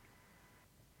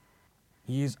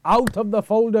 He is out of the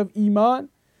fold of Iman,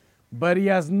 but he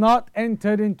has not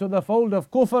entered into the fold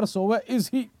of Kufr. So where is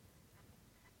he?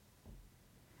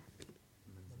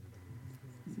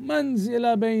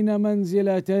 Manzila bayna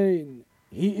manzilatayn.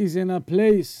 He is in a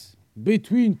place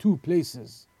between two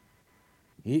places.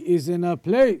 He is in a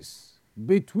place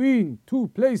between two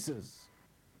places.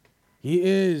 He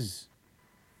is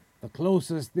the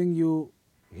closest thing you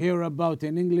hear about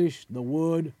in English, the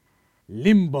word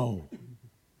limbo.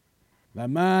 The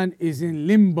man is in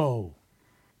limbo.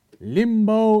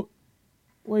 Limbo,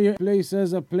 where your place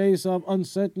is a place of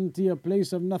uncertainty, a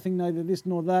place of nothing, neither this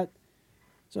nor that.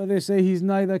 So they say he's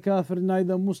neither kafir,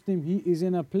 neither Muslim. He is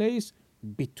in a place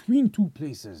between two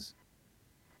places.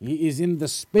 He is in the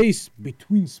space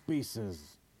between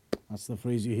spaces. That's the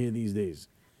phrase you hear these days.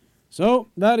 So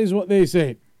that is what they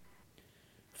say.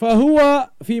 فهو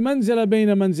في منزلة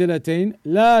بين منزلتين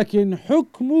لكن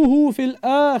حكمه في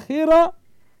الآخرة.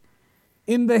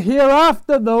 In the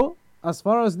hereafter though, as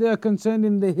far as they are concerned,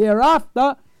 in the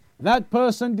hereafter, that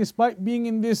person, despite being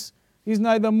in this, he's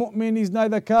neither mu'min, he's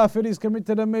neither kafir, he's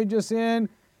committed a major sin.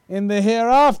 In the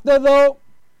hereafter though,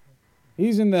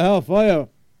 he's in the hellfire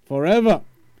forever.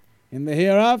 In the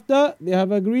hereafter, they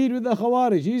have agreed with the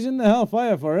Khawarij, he's in the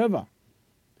hellfire forever.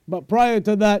 But prior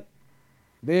to that,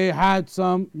 they had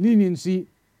some leniency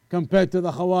compared to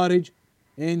the Khawarij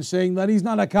in saying that he's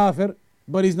not a kafir,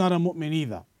 but he's not a mu'min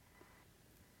either.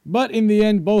 But in the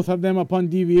end, both of them, upon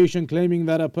deviation, claiming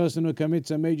that a person who commits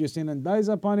a major sin and dies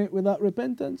upon it without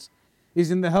repentance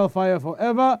is in the hellfire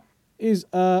forever, is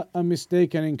a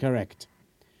mistake and incorrect.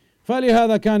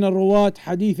 فلهذا كان الرواة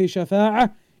حديث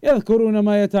شفاعة يذكرون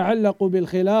ما يتعلق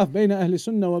بالخلاف بين أهل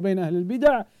السنة وبين أهل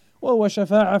البدع وهو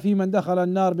شفاعة في من دخل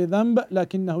النار بذنب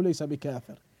لكنه ليس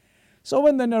بكافر. So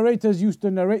when the narrators used to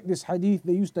narrate this hadith,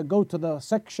 they used to go to the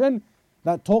section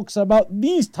that talks about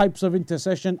these types of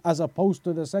intercession as opposed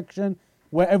to the section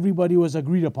where everybody was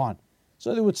agreed upon.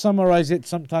 So they would summarize it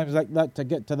sometimes like that to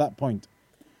get to that point.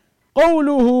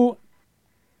 قوله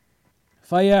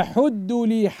فيحد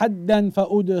لي حدا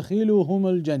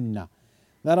فأدخلهم الجنة.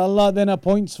 That Allah then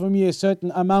appoints for me a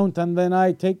certain amount and then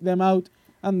I take them out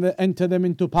and enter them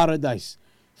into paradise.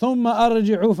 ثم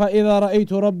أرجع فإذا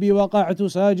رأيت ربي وقعت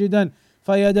ساجدا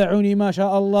فيدعني ما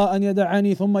شاء الله أن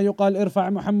يدعني ثم يقال ارفع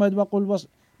محمد وقل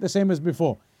the same as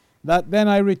before. That then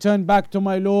I return back to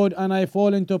my Lord and I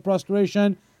fall into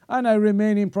prostration and I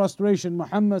remain in prostration.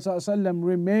 Muhammad ﷺ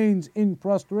remains in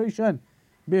prostration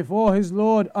before his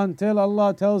Lord until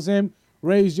Allah tells him,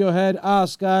 raise your head,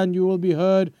 ask and you will be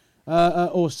heard,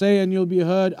 or say and you'll be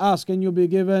heard, ask and you'll be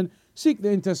given, seek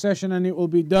the intercession and it will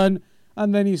be done.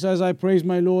 And then he says, I praise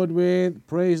my Lord with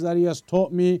praise that he has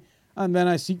taught me, and then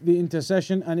I seek the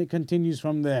intercession, and it continues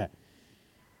from there.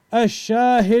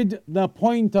 Ash-Shahid, the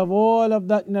point of all of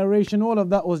that narration, all of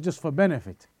that was just for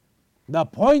benefit. The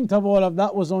point of all of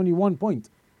that was only one point.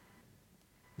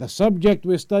 The subject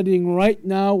we're studying right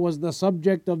now was the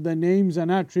subject of the names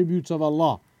and attributes of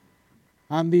Allah.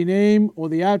 And the name or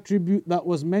the attribute that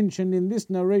was mentioned in this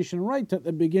narration right at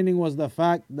the beginning was the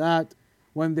fact that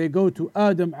when they go to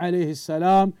Adam alayhi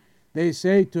salam, they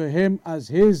say to him as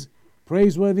his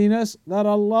praiseworthiness that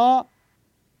Allah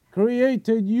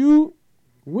created you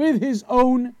with his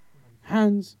own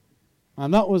hands.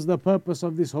 And that was the purpose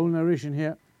of this whole narration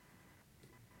here.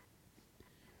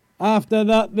 After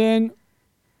that then,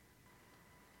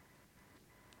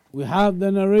 We have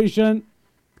the narration.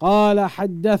 قال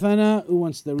حدثنا. Who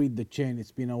wants to read the chain?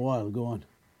 It's been a while. Go on.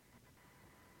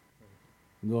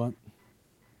 Go on.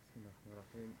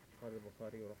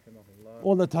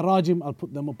 All the tarajim, I'll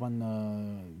put them up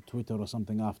on Twitter or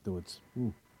something afterwards.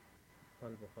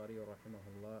 قال البخاري رحمه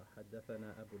الله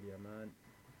حدثنا أبو اليمان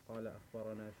قال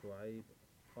أخبرنا شعيب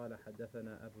قال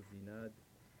حدثنا أبو الزناد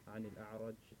عن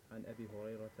الأعرج عن أبي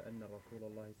هريرة أن رسول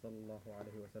الله صلى الله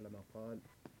عليه وسلم قال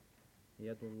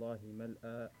يد الله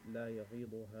ملأى لا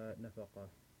يغيضها نفقة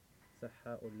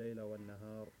سحاء الليل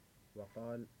والنهار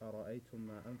وقال أرأيتم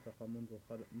ما أنفق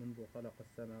منذ خلق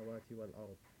السماوات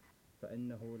والأرض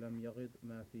فإنه لم يغض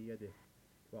ما في يده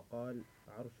وقال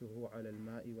عرشه على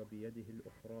الماء وبيده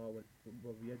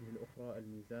الأخرى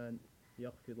الميزان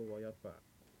يخفض ويرفع.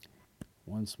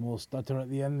 One small stutter at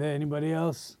the end there. Anybody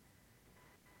else?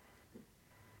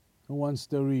 Who wants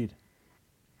to read?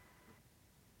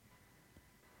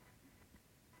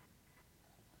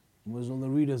 Where's all the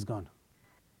readers gone?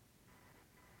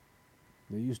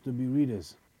 There used to be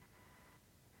readers.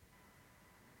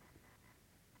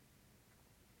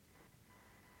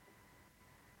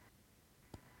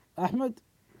 Ahmed,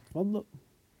 تفضل.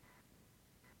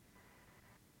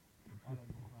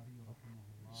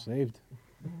 Saved.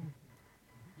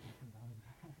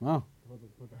 قال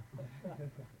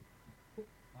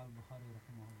البخاري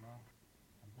رحمه الله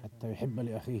حتى يحب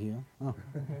لأخيه.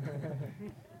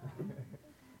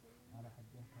 قال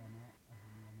حدثنا أبو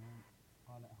اليمان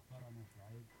قال أخبرنا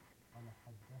شعيب قال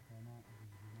حدثنا أبو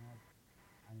الزناد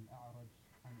عن الأعرج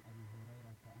عن أبي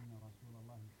هريرة أن رسول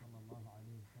الله صلى الله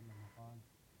عليه وسلم قال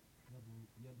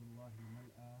يد الله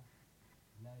ملأى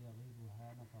لا يغيضها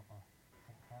نفقة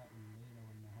سحاء الليل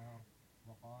والنهار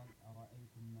وقال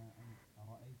أرأيتم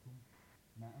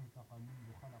ما أنفق منذ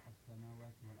خلق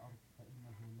السماوات والأرض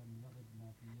فإنه لم يغض ما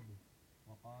في يده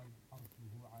وقال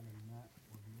عرشه على الماء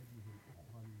وبيده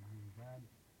الأخرى الميزان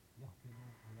يخفض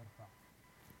ويرفع.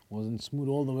 Wasn't smooth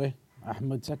all the way.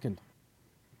 Ahmed second.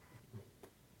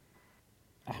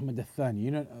 Ahmed al-Thani.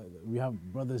 You know, we have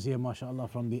brothers here, mashallah,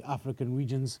 from the African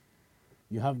regions.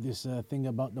 You have this thing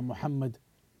about the Muhammad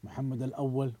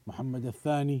al-Awwal, Muhammad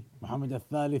al-Thani, Muhammad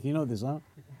al-Thalith. You know this, huh?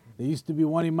 There used to be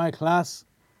one in my class.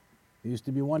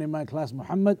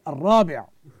 Muhammad al-Rabi'.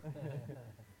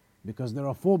 Because there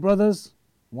are 4 brothers.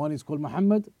 One is called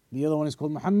Muhammad, the other one is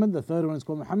called Muhammad, the third one is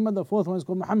called Muhammad, the fourth one is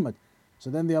called Muhammad. So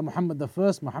then they are Muhammad the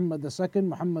first, Muhammad the second,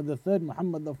 Muhammad the third,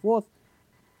 Muhammad the fourth.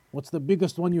 What's the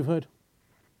biggest one you've heard?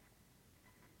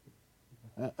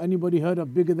 Anybody heard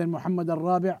of bigger than Muhammad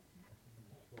al-Rabi'?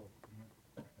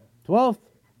 12th?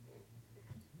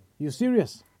 You're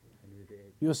serious?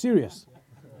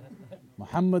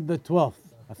 Muhammad the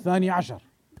 12th, الثاني عشر.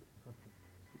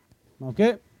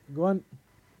 Okay, go on.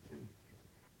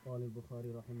 قال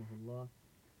البخاري رحمه الله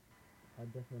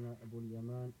حدثنا أبو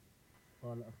اليمان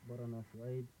قال أخبرنا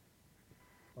شعيب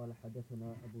قال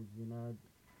حدثنا أبو الزناد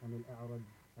عن الأعرج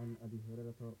عن أبو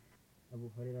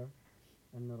هريرة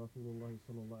أن رسول الله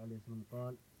صلى الله عليه وسلم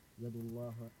قال يد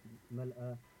الله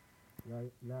ملأى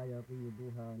لا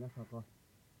يغيضها نفقة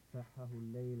سحه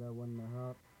الليل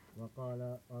والنهار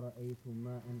وقال أرأيتم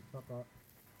ما أنفق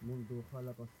منذ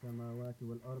خلق السماوات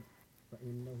والأرض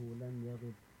فإنه لم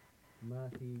يغض ما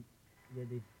في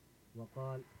يده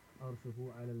وقال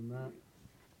عرشه على الماء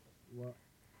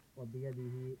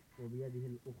وبيده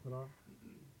الأخرى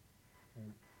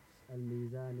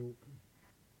الميزان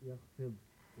يخفض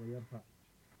ويرفع.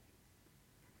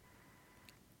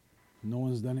 No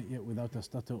one's done it yet without a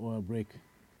stutter or a break.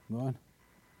 Go on.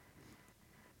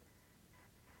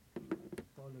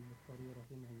 قال البخاري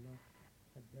رحمه الله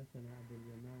حدثنا أبو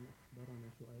اليمان أخبرنا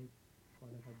شعيب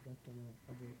قال حدثنا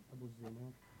أبو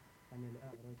الزناد عن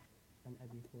الأعرج عن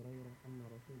أبي هريرة أن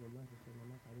رسول الله صلى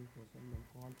الله عليه وسلم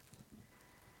قال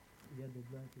يد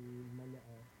الله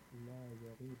ملأى لا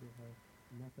يغيضها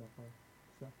نفقة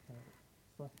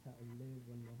صح الليل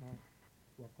والنهار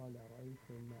وقال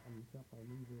أرأيتم ما أنفق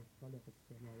منذ خلق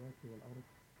السماوات والأرض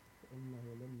فإنه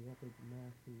لم يغض ما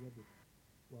في يده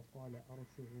وقال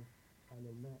عرشه على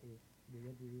الماء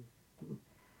بيده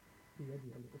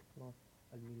الأخرى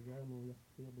الميزان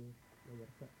يخفض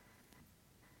ويرفع.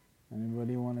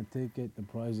 Anybody want to take it? The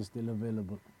prize is still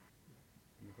available.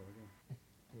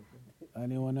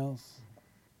 Anyone else?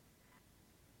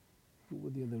 Who were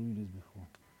the other readers before?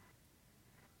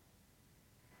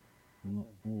 No.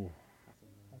 Oh.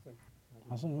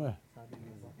 Hassan, where?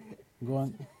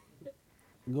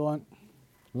 Go on.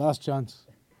 Last chance.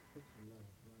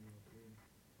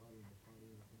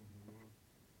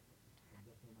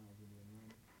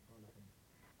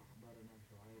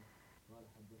 قال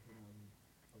حدثنا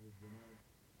أبو الزناد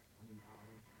عن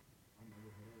الأعرج عن أبي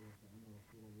هريرة أن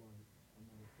رسول الله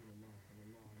صلى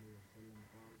الله عليه وسلم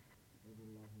قال يد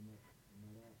الله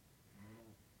ملا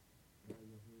لا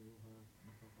يغيرها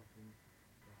نفقة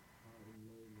سحاء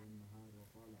الليل والنهار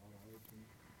وقال أرأيتم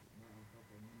ما أنفق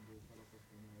منذ خلق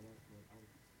السماوات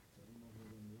والأرض فإنه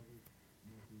لم يغد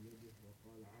ما في يده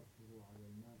وقال عرشه على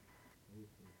الماء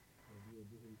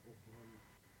وبيده الأخرى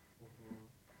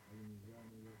الميزان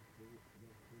يغفر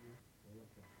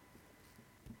ويرفع.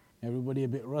 Everybody a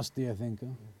bit rusty, I think. Huh?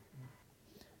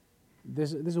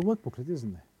 There's a work booklet,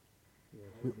 isn't there?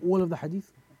 With all of the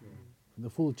hadith,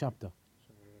 the full chapter.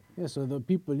 Yeah, so the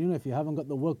people, if you haven't got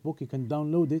the workbook, you can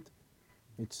download it.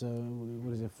 It's,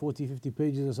 40, 50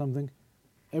 pages or something.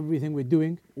 Everything we're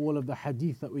doing, all of the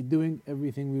hadith that we're doing,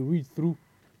 everything we read through.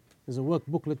 There's a work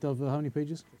booklet of how many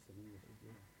pages?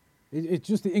 It's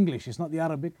just the English, it's not the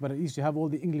Arabic, but at least you have all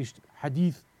the English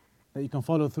hadith that you can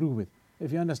follow through with.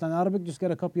 If you understand Arabic, just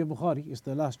get a copy of Bukhari. It's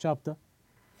the last chapter.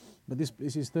 But this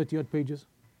is 30 odd pages.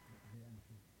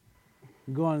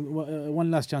 Go on, one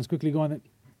last chance. Quickly go on it.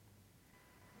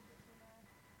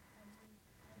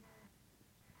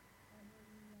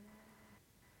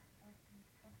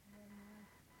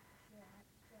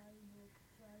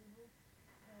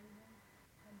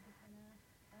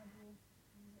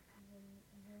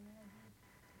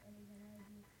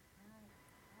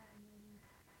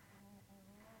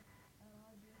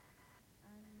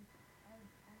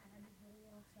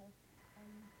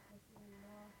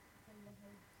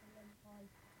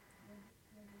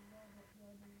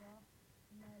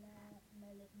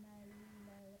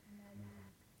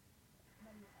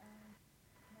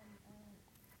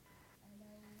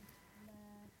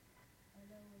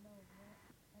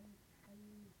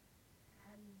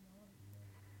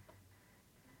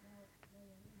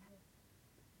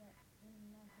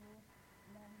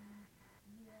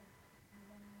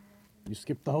 You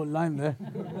skipped the whole line there.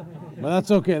 But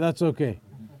that's okay.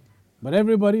 But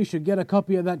everybody should get a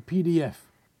copy of that PDF.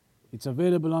 It's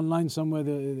available online somewhere.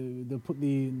 They'll put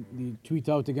the tweet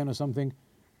out again or something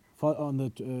on the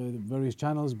various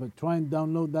channels. But try and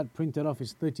download that, print it off.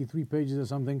 It's 33 pages or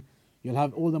something. You'll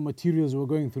have all the materials we're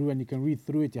going through and you can read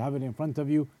through it. You have it in front of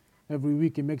you. Every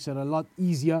week it makes it a lot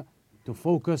easier to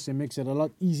focus. It makes it a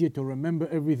lot easier to remember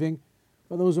everything.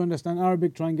 For those who understand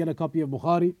Arabic, try and get a copy of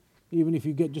Bukhari. Even if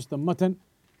you get just the matan,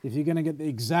 if you're going to get the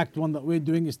exact one that we're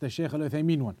doing, it's the Shaykh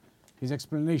al-Uthaymin one. His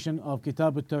explanation of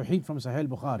Kitab al-Tawheed from Sahih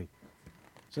al-Bukhari.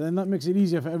 So then that makes it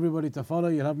easier for everybody to follow.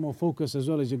 You'll have more focus as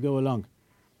well as you go along.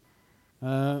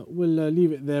 We'll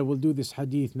leave it there. We'll do this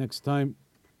hadith next time.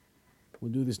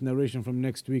 We'll do this narration from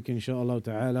next week, inshaAllah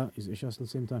ta'ala. Is Isha still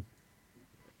same time?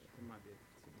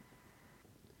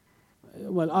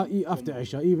 Well, after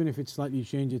Isha, even if it's slightly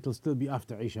changed, it'll still be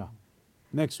after Isha.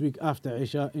 Next week after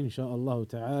Isha, inshaAllah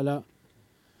ta'ala.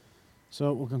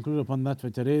 So we'll conclude upon that for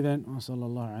today then. Wa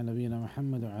sallallahu ala nabiyyina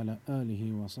Muhammad wa ala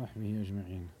alihi wa sahbihi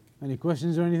ajma'in. Any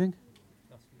questions or anything?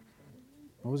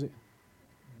 What was it?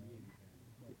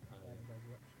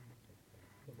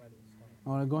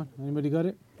 Alright, go on. Anybody got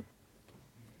it?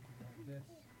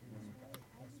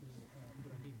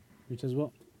 Which is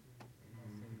what?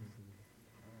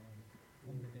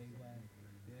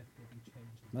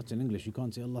 That's in English. You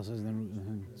can't say Allah says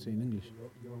then say in English.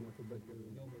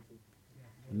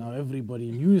 Now everybody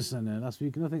in unison. Last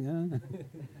week nothing.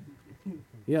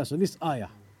 Yeah, so this ayah.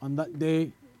 On that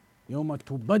day, يَوْمَ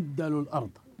تُبَدَّلُ الْأَرْض.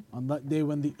 On that day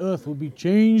when the earth will be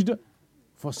changed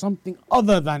for something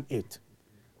other than it.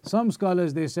 Some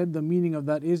scholars, they said the meaning of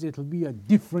that is it will be a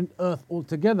different earth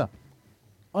altogether.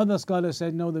 Other scholars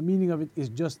said no, the meaning of it is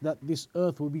just that this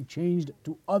earth will be changed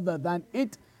to other than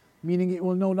it, meaning it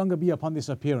will no longer be upon this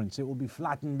appearance. It will be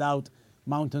flattened out,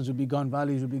 mountains will be gone,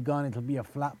 valleys will be gone, it will be a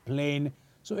flat plain.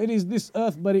 So it is this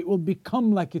earth, but it will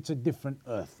become like it's a different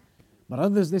earth. But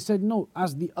others, they said no,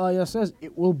 as the ayah says,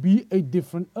 it will be a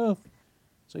different earth.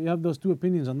 So you have those two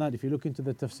opinions on that. If you look into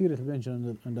the tafsir, it will be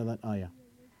mentioned under that ayah.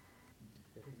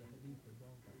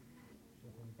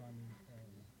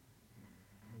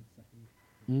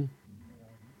 Hmm?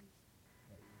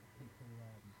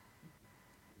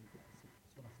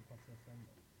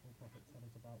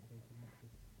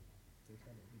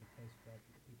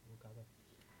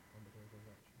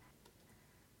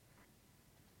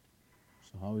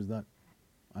 So how is that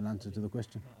an answer to the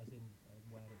question?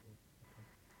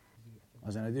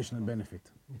 As an additional benefit.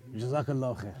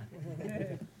 Jazakallah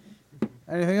khair.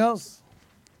 Anything else?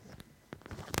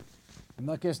 In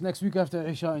that case, next week after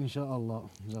Isha, inshaAllah.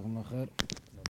 Jazakallah khair.